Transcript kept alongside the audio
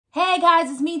Hey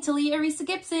guys, it's me, Talia Arisa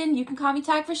Gibson. You can call me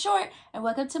Ty for short, and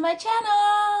welcome to my channel.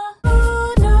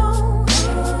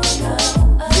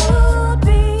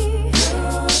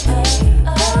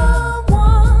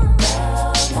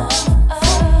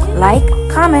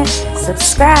 Like, comment,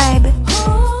 subscribe.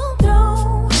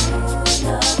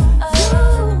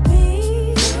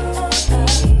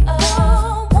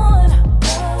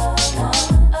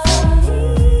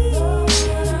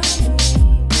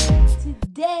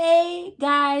 Today,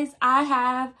 guys, I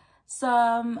have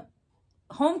some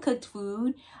home-cooked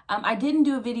food. I didn't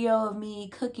do a video of me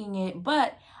cooking it,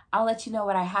 but I'll let you know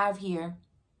what I have here.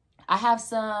 I have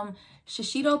some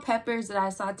shishito peppers that I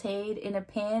sauteed in a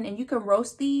pan, and you can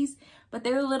roast these, but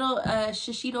they're little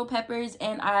shishito peppers,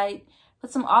 and I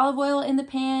put some olive oil in the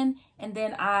pan, and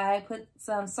then I put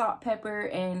some salt, pepper,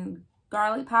 and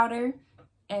garlic powder,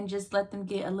 and just let them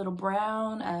get a little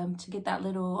brown to get that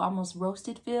little almost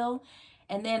roasted feel.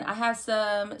 And then I have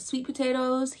some sweet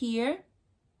potatoes here,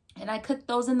 and I cooked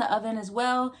those in the oven as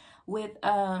well with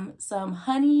some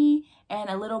honey and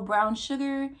a little brown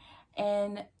sugar.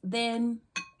 And then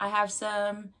I have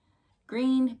some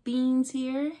green beans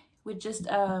here with just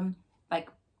like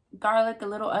garlic, a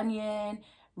little onion,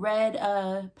 red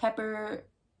pepper,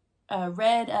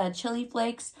 red chili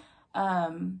flakes,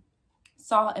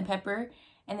 salt and pepper.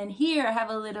 And then here I have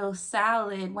a little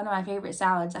salad, one of my favorite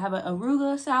salads. I have an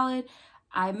arugula salad.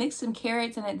 I mixed some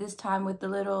carrots in it this time with the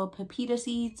little pepita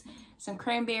seeds, some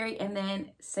cranberry, and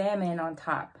then salmon on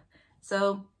top.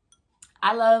 So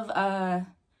I love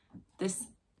this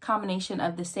combination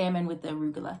of the salmon with the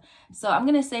arugula. So I'm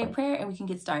going to say a prayer and we can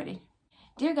get started.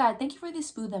 Dear God, thank you for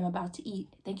this food that I'm about to eat.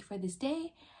 Thank you for this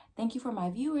day. Thank you for my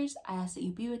viewers. I ask that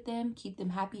you be with them, keep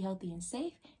them happy, healthy, and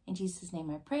safe. In Jesus' name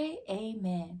I pray.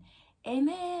 Amen.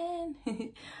 Amen.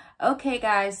 Okay,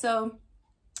 guys. So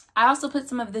I also put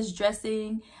some of this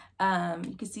dressing.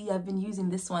 You can see I've been using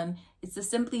this one. It's the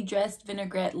Simply Dressed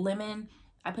Vinaigrette Lemon.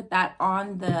 I put that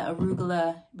on the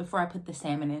arugula before I put the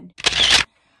salmon in.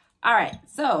 All right,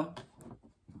 so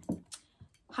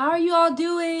how are you all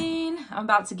doing? I'm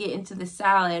about to get into the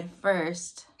salad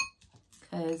first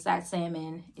because that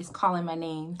salmon is calling my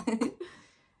name.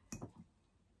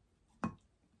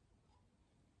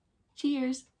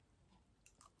 Cheers.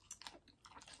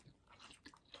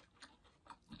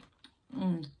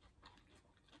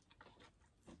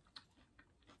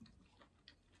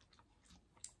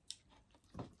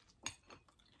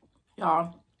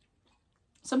 Y'all,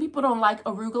 some people don't like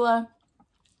arugula,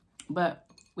 but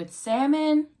with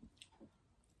salmon,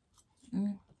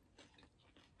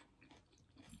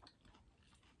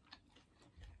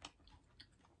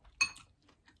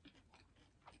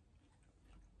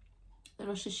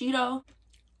 little shishito.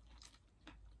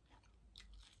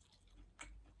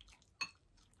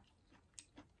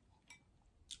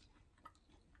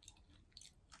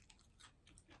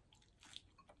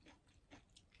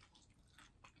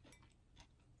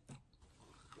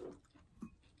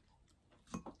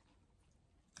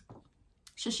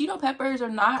 Shishito peppers are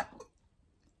not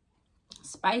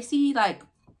spicy. Like,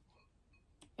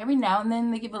 every now and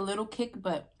then they give a little kick,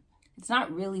 but it's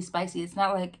not really spicy. It's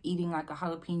not like eating like a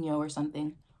jalapeno or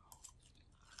something.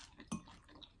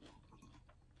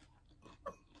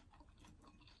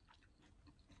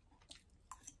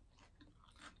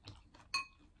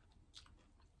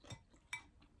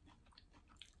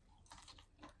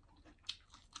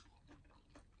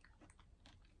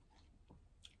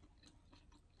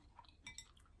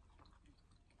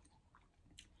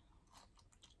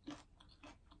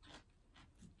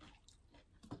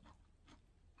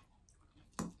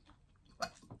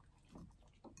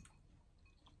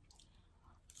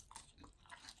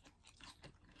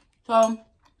 So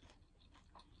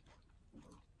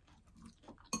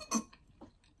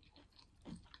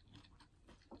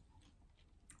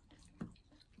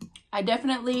I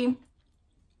definitely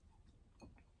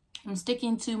am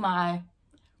sticking to my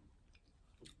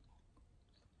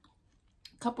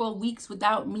couple of weeks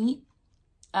without meat,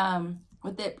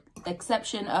 with the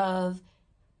exception of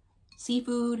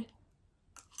seafood.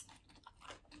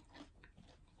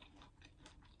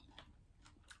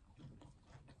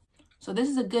 So this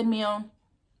is a good meal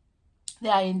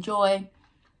that I enjoy,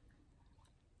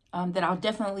 that I'll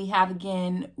definitely have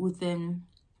again within,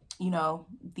 you know,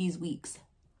 these weeks.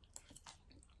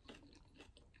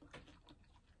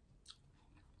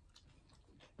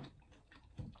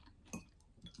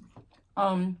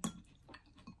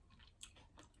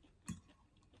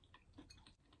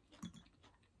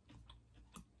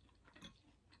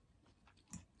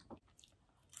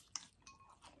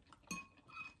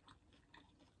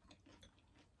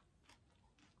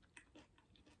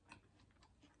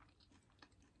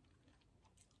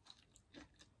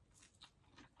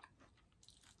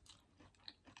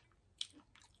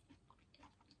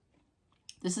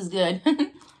 This is good.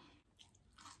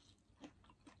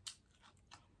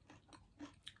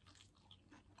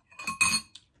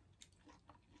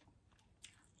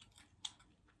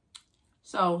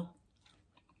 So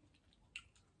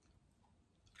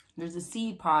there's the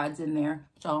seed pods in there.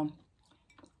 So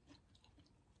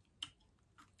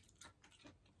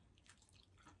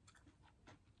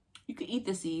you could eat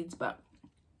the seeds, but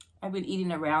I've been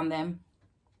eating around them.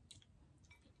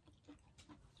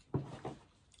 All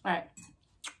right.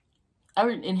 I've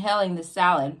been inhaling the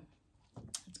salad.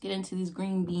 Let's get into these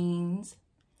green beans.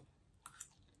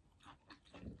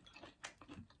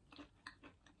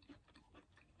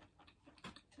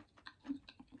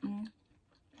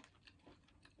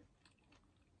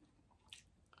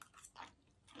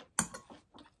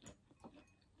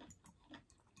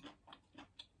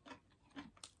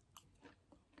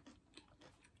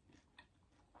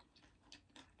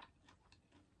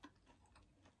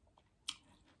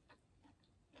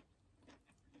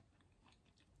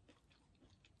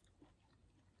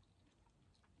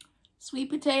 Sweet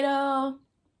potato.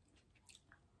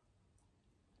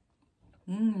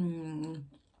 Mmm.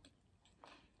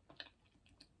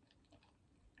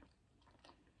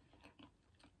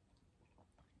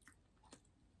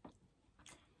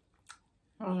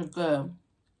 That was good.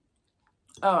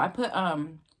 Oh, I put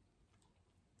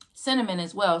cinnamon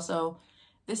as well. So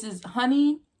this is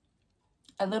honey,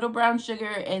 a little brown sugar,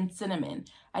 and cinnamon.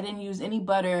 I didn't use any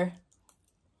butter.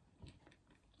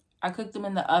 I cooked them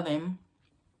in the oven.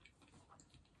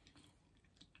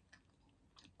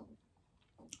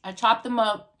 I chopped them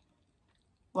up.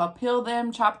 Well, peel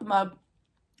them, chop them up,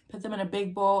 put them in a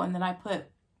big bowl, and then I put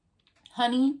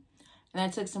honey, and I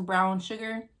took some brown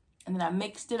sugar, and then I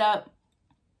mixed it up,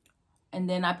 and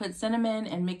then I put cinnamon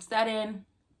and mixed that in,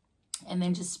 and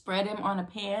then just spread them on a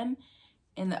pan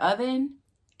in the oven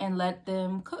and let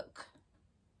them cook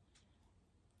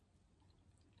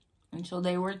until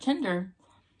they were tender.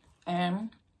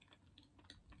 And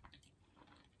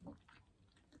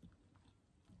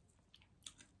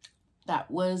that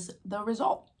was the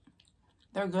result.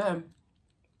 They're good.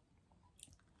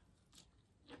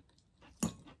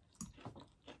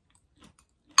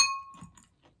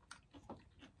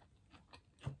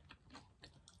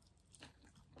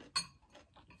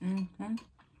 Mm-hmm.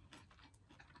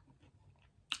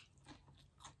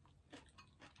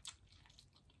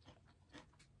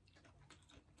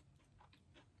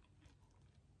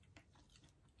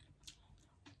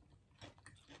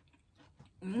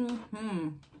 Mm-hmm.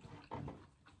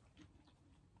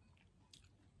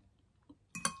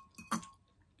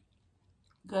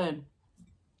 Good.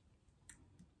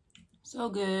 So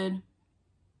good.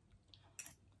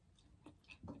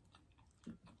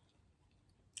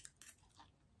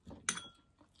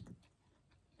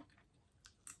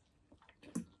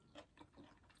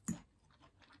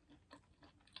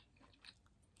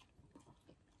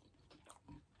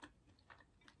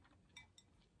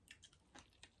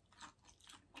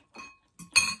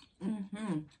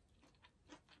 Mm-hmm.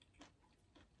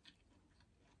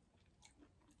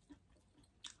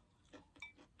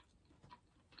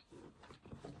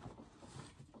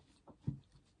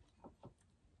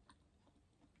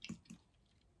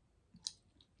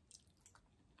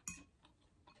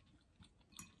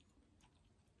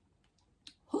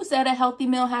 Who said a healthy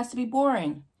meal has to be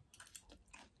boring?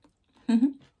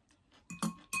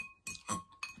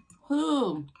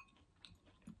 Who?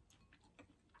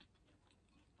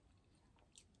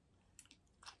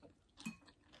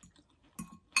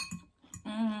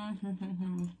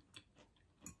 Mm-hmm.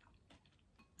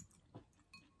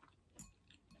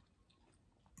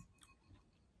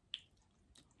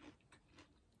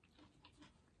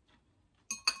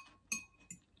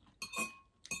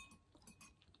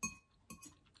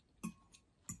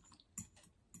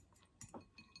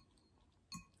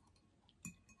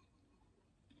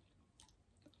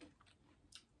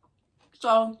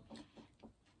 So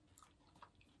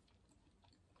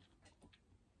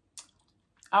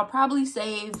I'll probably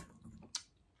save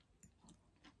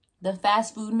the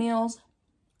fast food meals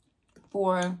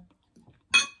for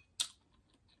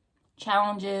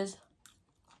challenges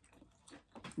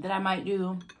that I might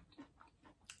do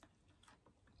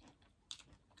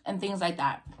and things like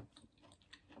that.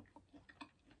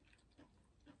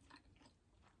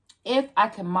 If I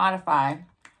can modify,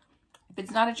 if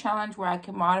it's not a challenge where I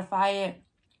can modify it,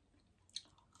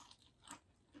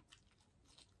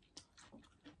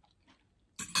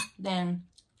 then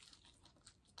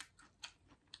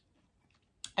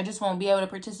I just won't be able to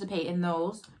participate in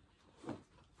those.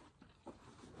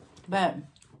 But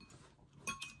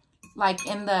like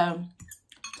in the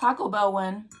Taco Bell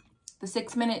one, the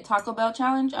 6-minute Taco Bell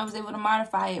challenge, I was able to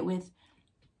modify it with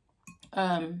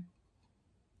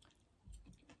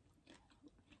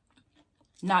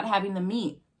not having the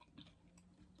meat.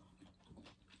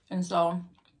 And so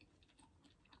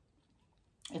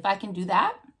if I can do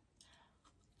that,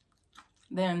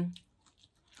 then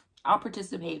I'll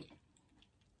participate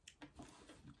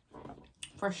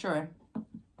for sure.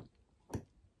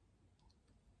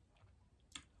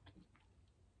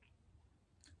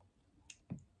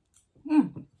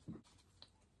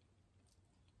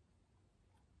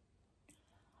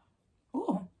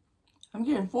 Oh, I'm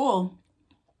getting full.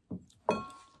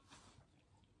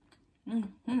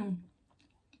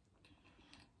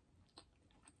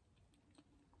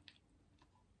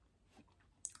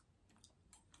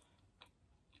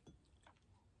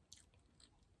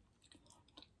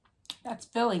 That's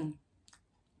filling.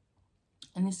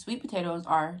 And these sweet potatoes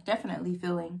are definitely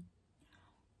filling.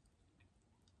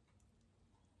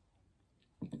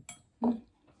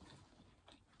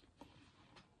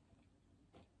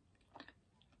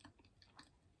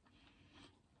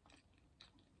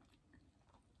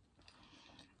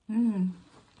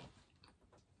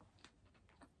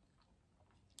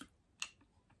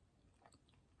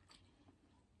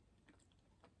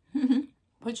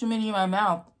 Put your mini in my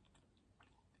mouth.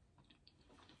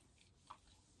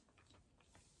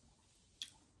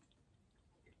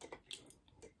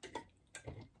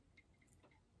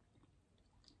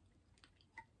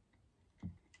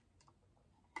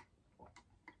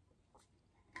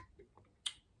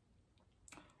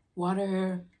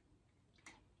 Water.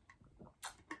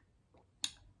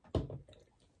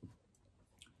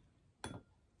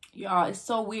 Y'all, it's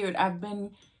so weird. I've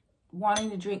been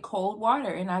wanting to drink cold water,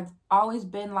 and I've always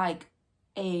been like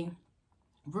a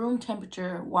room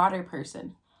temperature water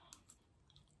person.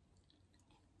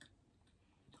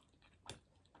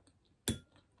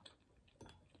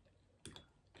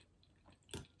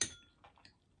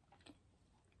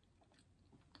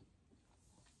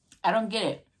 I don't get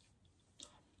it.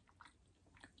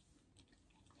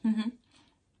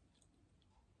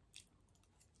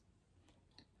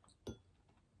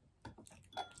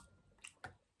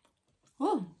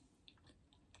 Ooh.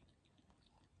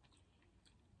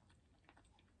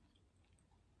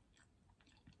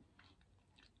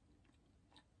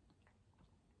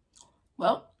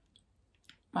 Well,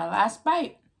 my last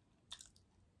bite.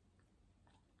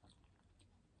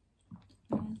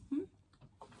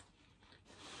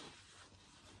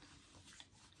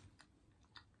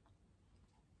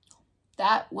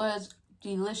 That was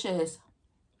delicious.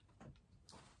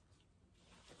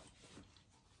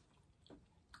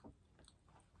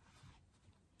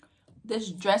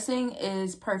 This dressing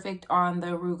is perfect on the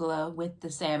arugula with the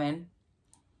salmon.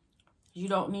 You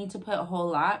don't need to put a whole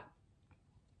lot.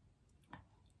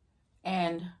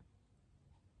 And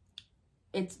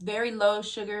it's very low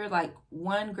sugar, like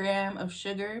 1 gram of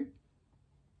sugar.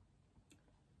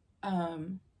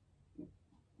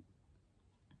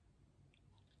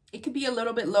 It could be a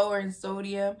little bit lower in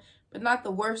sodium, but not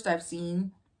the worst I've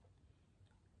seen.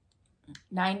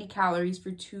 90 calories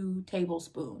for 2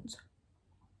 tablespoons.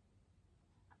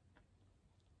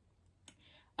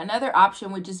 Another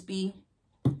option would just be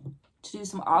to do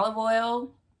some olive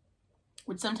oil,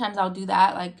 which sometimes I'll do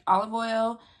that, like olive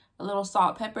oil, a little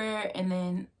salt, pepper, and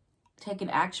then take an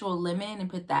actual lemon and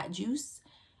put that juice.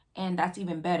 And that's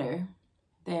even better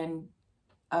than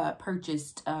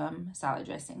purchased salad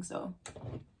dressing. So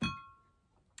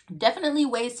definitely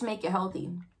ways to make it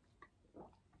healthy.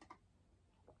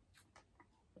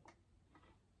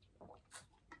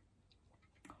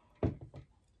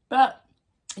 But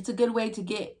it's a good way to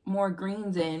get more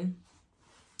greens in,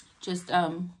 just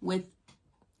with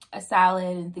a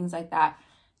salad and things like that.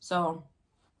 So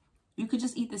you could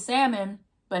just eat the salmon,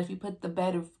 but if you put the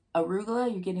bed of arugula,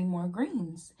 you're getting more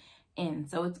greens in.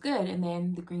 So it's good. And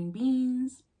then the green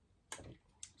beans.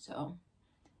 So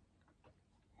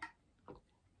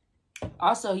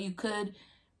also, you could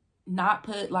not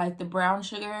put like the brown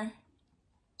sugar.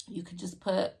 You could just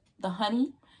put the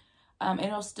honey.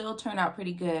 It'll still turn out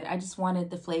pretty good. I just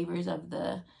wanted the flavors of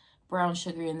the brown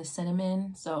sugar and the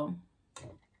cinnamon. So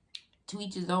to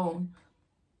each his own.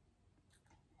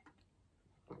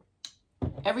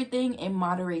 Everything in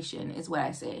moderation is what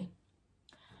I say.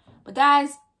 But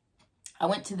guys, I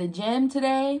went to the gym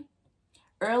today.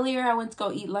 Earlier, I went to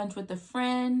go eat lunch with a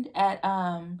friend at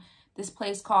this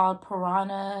place called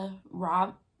Piranha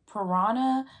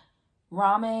Ramen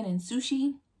and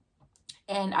Sushi.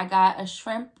 And I got a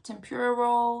shrimp tempura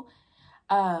roll.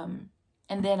 And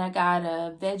then I got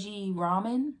a veggie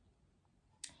ramen.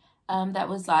 That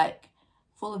was like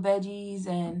full of veggies.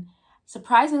 And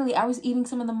surprisingly, I was eating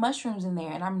some of the mushrooms in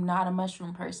there. And I'm not a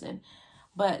mushroom person.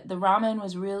 But the ramen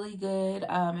was really good.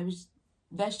 It was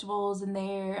vegetables in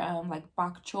there, like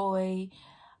bok choy,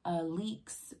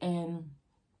 leeks, and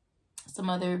some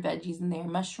other veggies in there,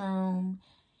 mushroom.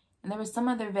 And there was some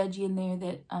other veggie in there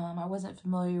that I wasn't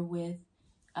familiar with.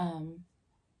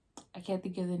 I can't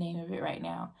think of the name of it right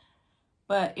now.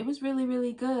 But it was really,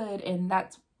 really good. And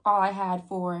that's all I had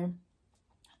for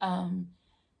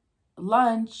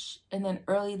lunch. And then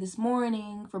early this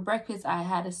morning for breakfast, I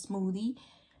had a smoothie.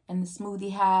 And the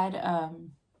smoothie had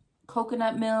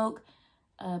coconut milk,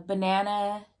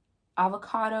 banana,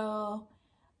 avocado,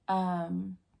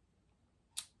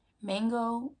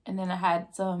 mango, and then I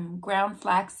had some ground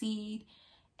flaxseed,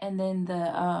 and then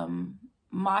the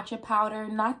matcha powder,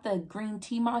 not the green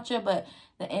tea matcha, but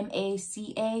the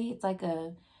MACA. It's like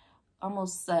a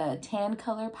almost tan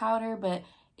color powder, but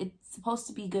it's supposed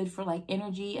to be good for like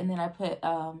energy. And then I put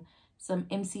some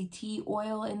MCT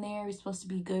oil in there. It's supposed to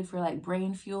be good for like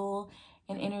brain fuel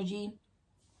and energy.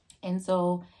 And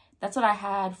so that's what I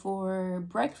had for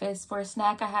breakfast. For a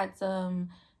snack, I had some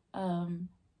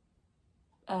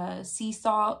sea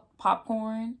salt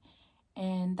popcorn,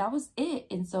 and that was it.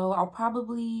 And so I'll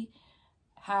probably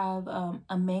have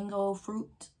a mango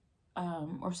fruit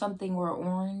or something, or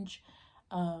orange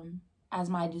as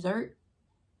my dessert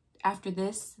after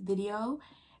this video,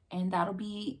 and that'll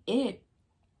be it.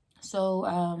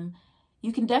 So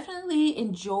you can definitely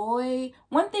enjoy,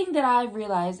 one thing that I've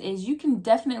realized is you can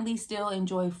definitely still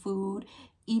enjoy food,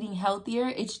 eating healthier.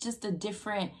 It's just a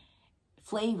different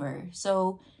flavor.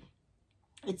 So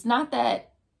it's not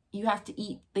that you have to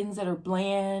eat things that are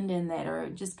bland and that are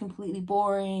just completely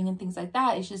boring and things like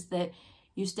that. It's just that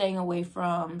you're staying away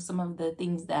from some of the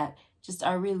things that just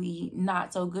are really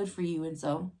not so good for you. And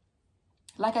so,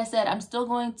 like I said, I'm still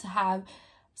going to have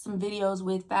some videos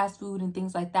with fast food and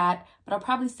things like that, but I'll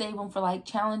probably save them for like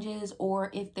challenges,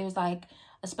 or if there's like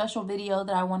a special video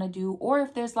that I want to do, or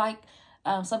if there's like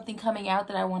something coming out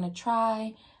that I want to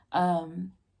try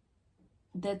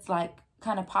that's like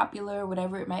kind of popular,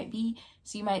 whatever it might be.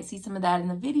 So you might see some of that in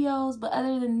the videos, but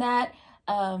other than that,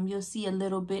 you'll see a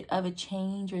little bit of a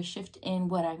change or a shift in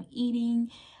what I'm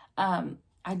eating.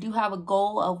 I do have a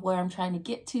goal of where I'm trying to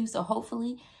get to, so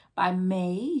hopefully by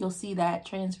May you'll see that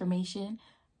transformation.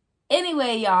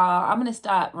 Anyway, y'all, I'm gonna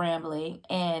stop rambling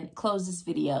and close this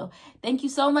video. Thank you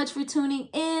so much for tuning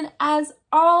in. As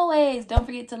always, don't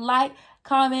forget to like,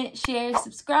 comment, share,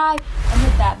 subscribe, and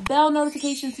hit that bell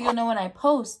notification so you'll know when I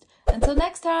post. Until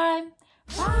next time,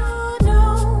 bye.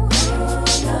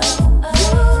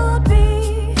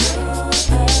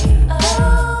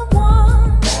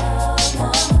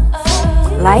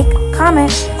 Like,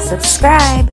 comment, subscribe.